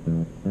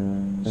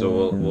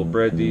so we'll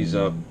bread these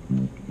up,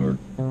 or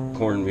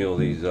cornmeal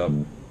these up,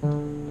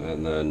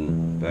 and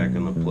then back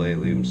on the plate,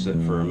 leave them sit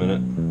for a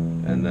minute,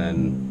 and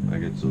then I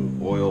get some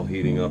oil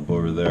heating up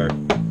over there,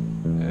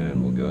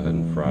 and we'll go ahead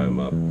and fry them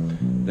up.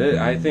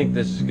 I think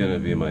this is gonna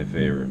be my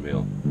favorite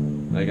meal.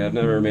 Like, I've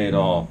never made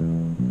all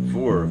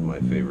 4 of my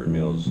favorite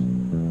meals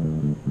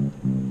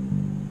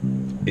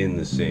in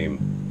the same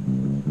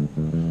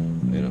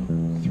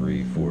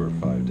 3, 4,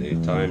 5 day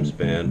time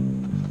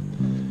span.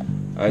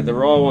 The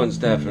raw one's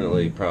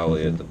definitely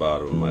probably at the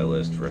bottom of my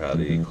list for how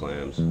to eat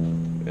clams.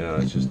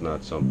 It's just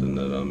not something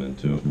that I'm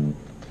into.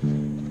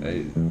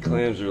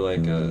 Clams are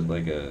like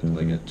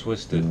a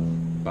twisted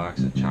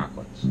box of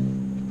chocolates.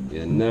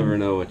 You never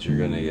know what you're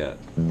gonna get.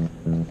 You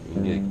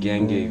can get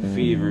dengue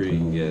fever, you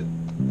can get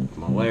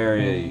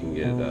malaria, you can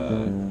get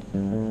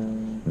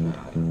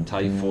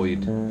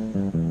typhoid.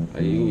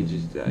 You can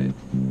just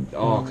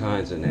all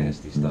kinds of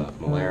nasty stuff.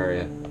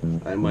 Malaria.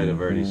 I might have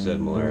already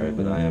said malaria,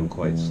 but I am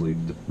quite sleep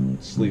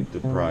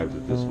deprived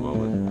at this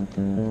moment.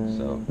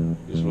 So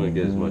just want to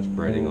get as much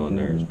breading on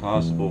there as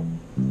possible.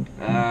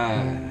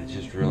 I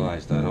just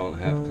realized I don't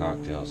have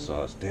cocktail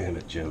sauce. Damn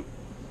it, Jim.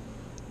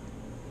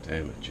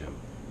 Damn it, Jim.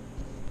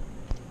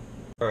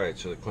 Alright,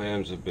 so the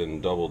clams have been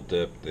double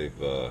dipped. They've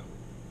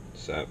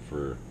sat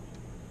for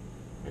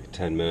like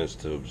 10 minutes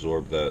to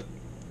absorb that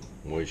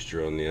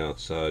moisture on the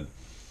outside.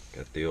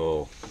 Got the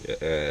oil,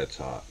 yeah, it's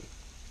hot.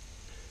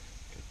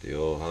 Got the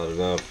oil hot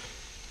enough.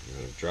 I'm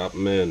gonna drop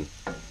them in.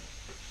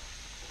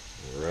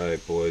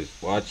 Alright, boys,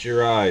 watch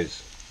your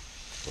eyes.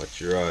 Watch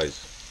your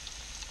eyes.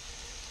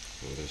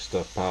 There's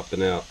stuff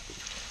popping out.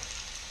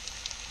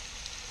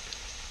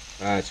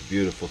 It's a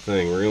beautiful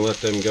thing. We're gonna let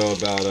them go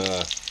about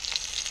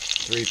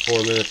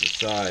 3-4 minutes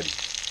aside.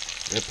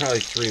 Probably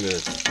 3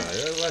 minutes aside.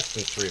 Less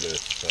than 3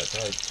 minutes aside.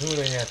 Probably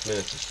 2.5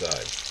 minutes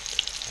aside.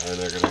 And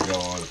they're going to go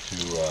on to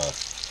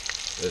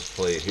this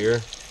plate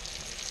here.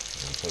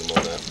 And put them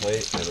on that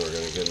plate. And we're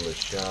going to give them a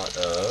shot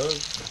of...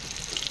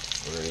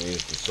 We're going to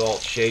use the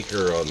salt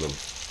shaker on them.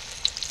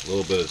 A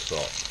little bit of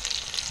salt.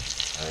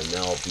 And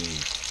they'll be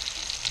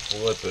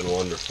flipping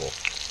wonderful.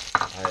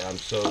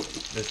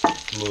 This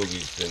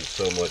movie's been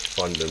so much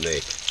fun to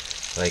make.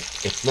 Like,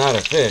 it's not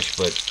a fish,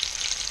 but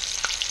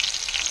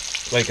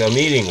like I'm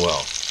eating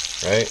well,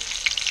 right?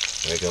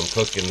 Like I'm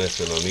cooking this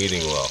and I'm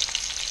eating well.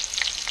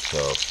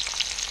 So,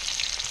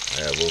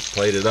 yeah, we'll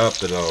plate it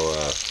up and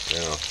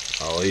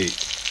I'll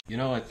eat. You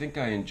know, I think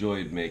I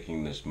enjoyed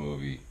making this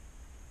movie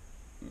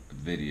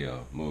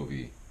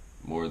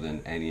more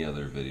than any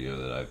other video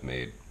that I've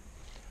made.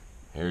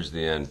 Here's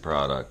the end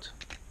product.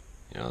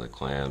 You know, the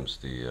clams,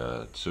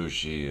 the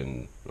sushi,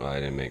 and well, I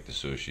didn't make the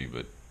sushi,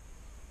 but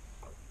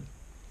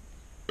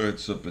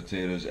it's some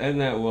potatoes and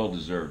that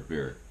well-deserved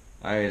beer.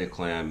 I ate a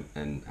clam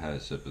and had a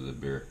sip of the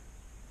beer.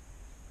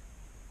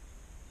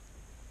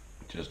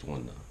 Just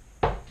one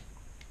though.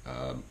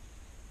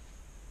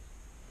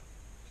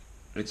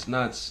 It's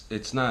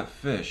not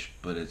fish,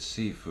 but it's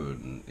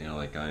seafood, and you know,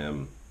 like I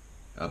am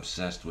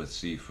obsessed with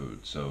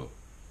seafood. So,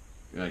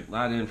 like, a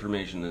lot of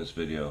information in this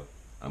video.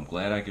 I'm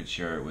glad I could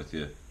share it with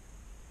you.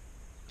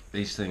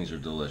 These things are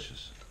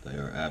delicious. They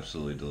are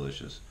absolutely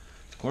delicious.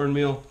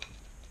 Cornmeal,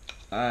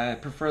 I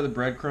prefer the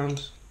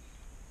breadcrumbs,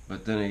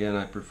 but then again,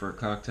 I prefer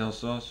cocktail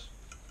sauce,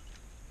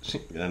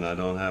 and I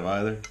don't have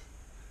either.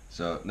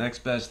 So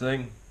next best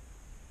thing,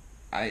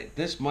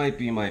 this might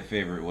be my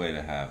favorite way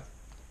to have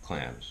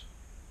clams.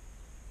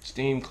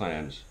 Steamed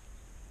clams.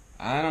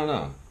 I don't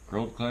know.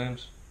 Grilled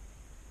clams?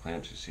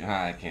 Clams,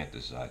 I can't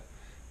decide.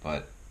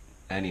 But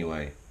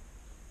anyway,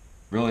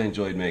 really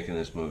enjoyed making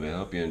this movie. I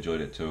hope you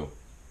enjoyed it too.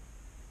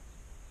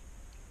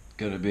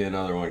 Gonna be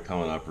another one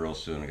coming up real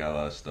soon. I got a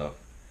lot of stuff.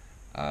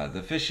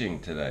 The fishing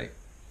today.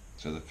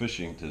 So the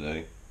fishing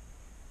today,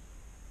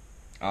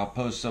 I'll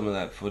post some of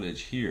that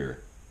footage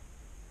here.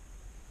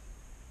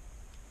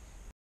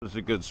 This is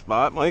a good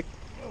spot, Mike.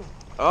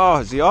 Oh,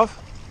 is he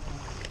off?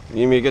 You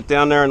need me to get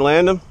down there and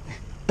land him?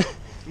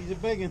 He's a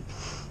big one.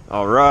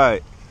 All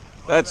right.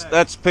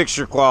 That's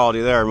picture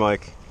quality there,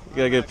 Mike. You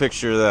gotta get a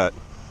picture of that.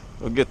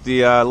 We'll get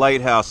the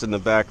lighthouse in the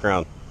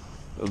background.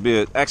 It'll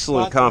be an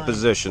excellent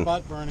composition.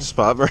 Spot burning.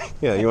 Spot burning.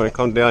 Yeah, you want to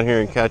come down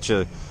here and catch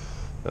a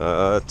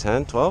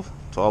 10, 12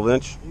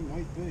 inch? He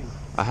might be.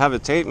 I have a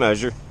tape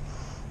measure.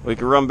 We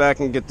can run back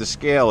and get the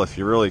scale if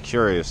you're really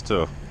curious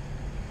too.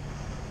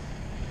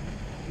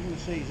 You can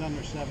say he's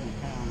under 7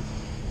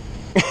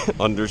 pounds.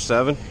 Under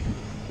 7?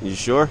 You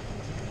sure?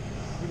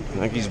 I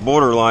think he's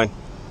borderline.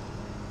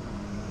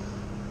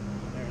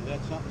 There, is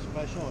that something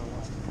special or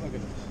what? Look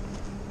at this.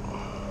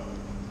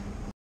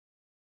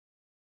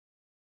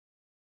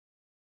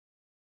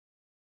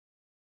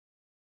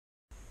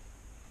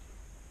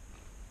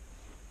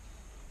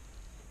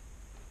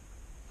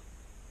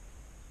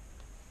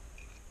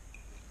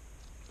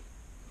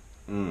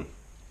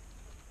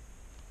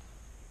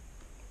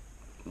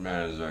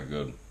 Man, is that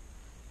good.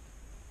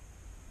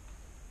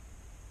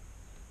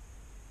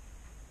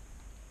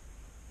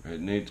 It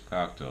needs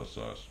cocktail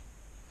sauce.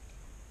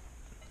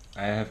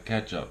 I have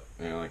ketchup.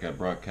 You know, like I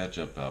brought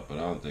ketchup out, but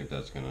I don't think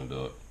that's gonna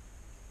do it.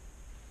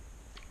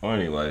 Well,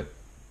 anyway,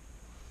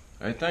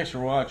 hey, thanks for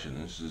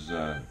watching. This is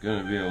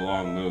gonna be a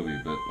long movie,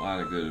 but a lot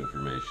of good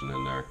information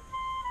in there.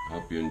 I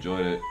hope you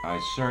enjoyed it.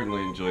 I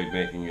certainly enjoyed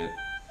making it.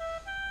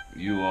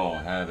 You all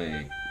have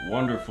a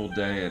wonderful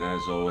day, and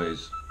as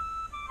always,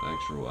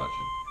 thanks for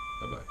watching.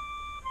 Bye-bye.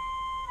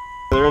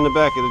 They're in the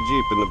back of the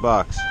Jeep in the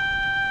box.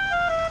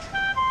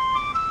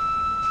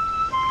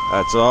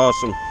 That's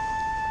awesome.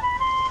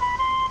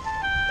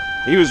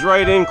 He was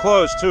right in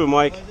close too,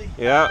 Mike.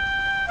 Yeah.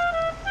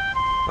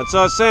 That's what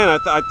I was saying.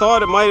 I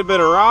thought it might have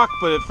been a rock,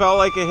 but it felt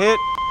like a hit.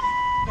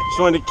 Just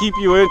wanted to keep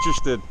you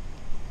interested.